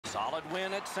Solid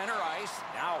win at center ice.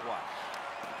 Now what?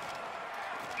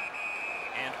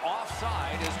 And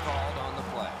offside is called on the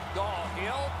play. Oh,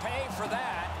 he'll pay for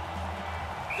that.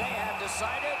 They have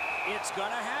decided it's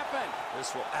going to happen.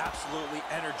 This will absolutely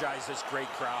energize this great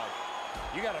crowd.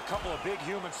 You got a couple of big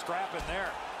humans scrapping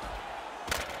there.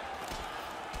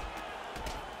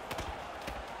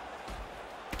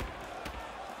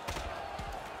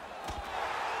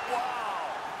 Wow,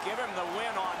 give him the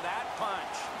win on that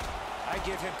punch. I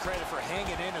give him credit for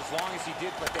hanging in as long as he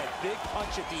did, but that big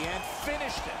punch at the end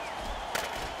finished it.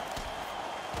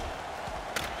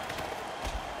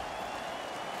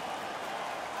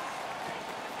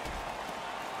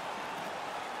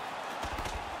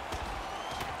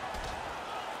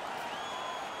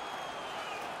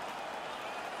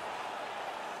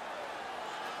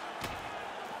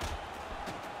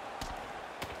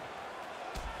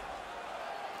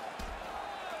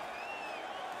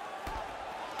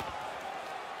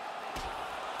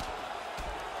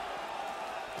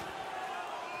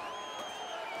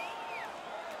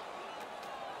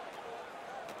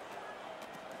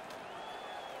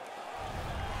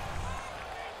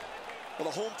 Well,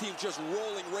 the home team just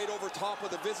rolling right over top of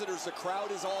the visitors. The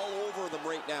crowd is all over them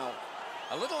right now.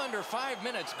 A little under 5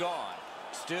 minutes gone.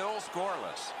 Still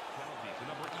scoreless.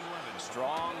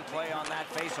 Strong play on that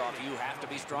faceoff. You have to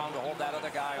be strong to hold that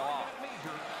other guy off.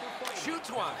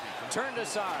 Shoots one. Turned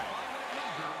aside.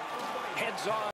 Heads on.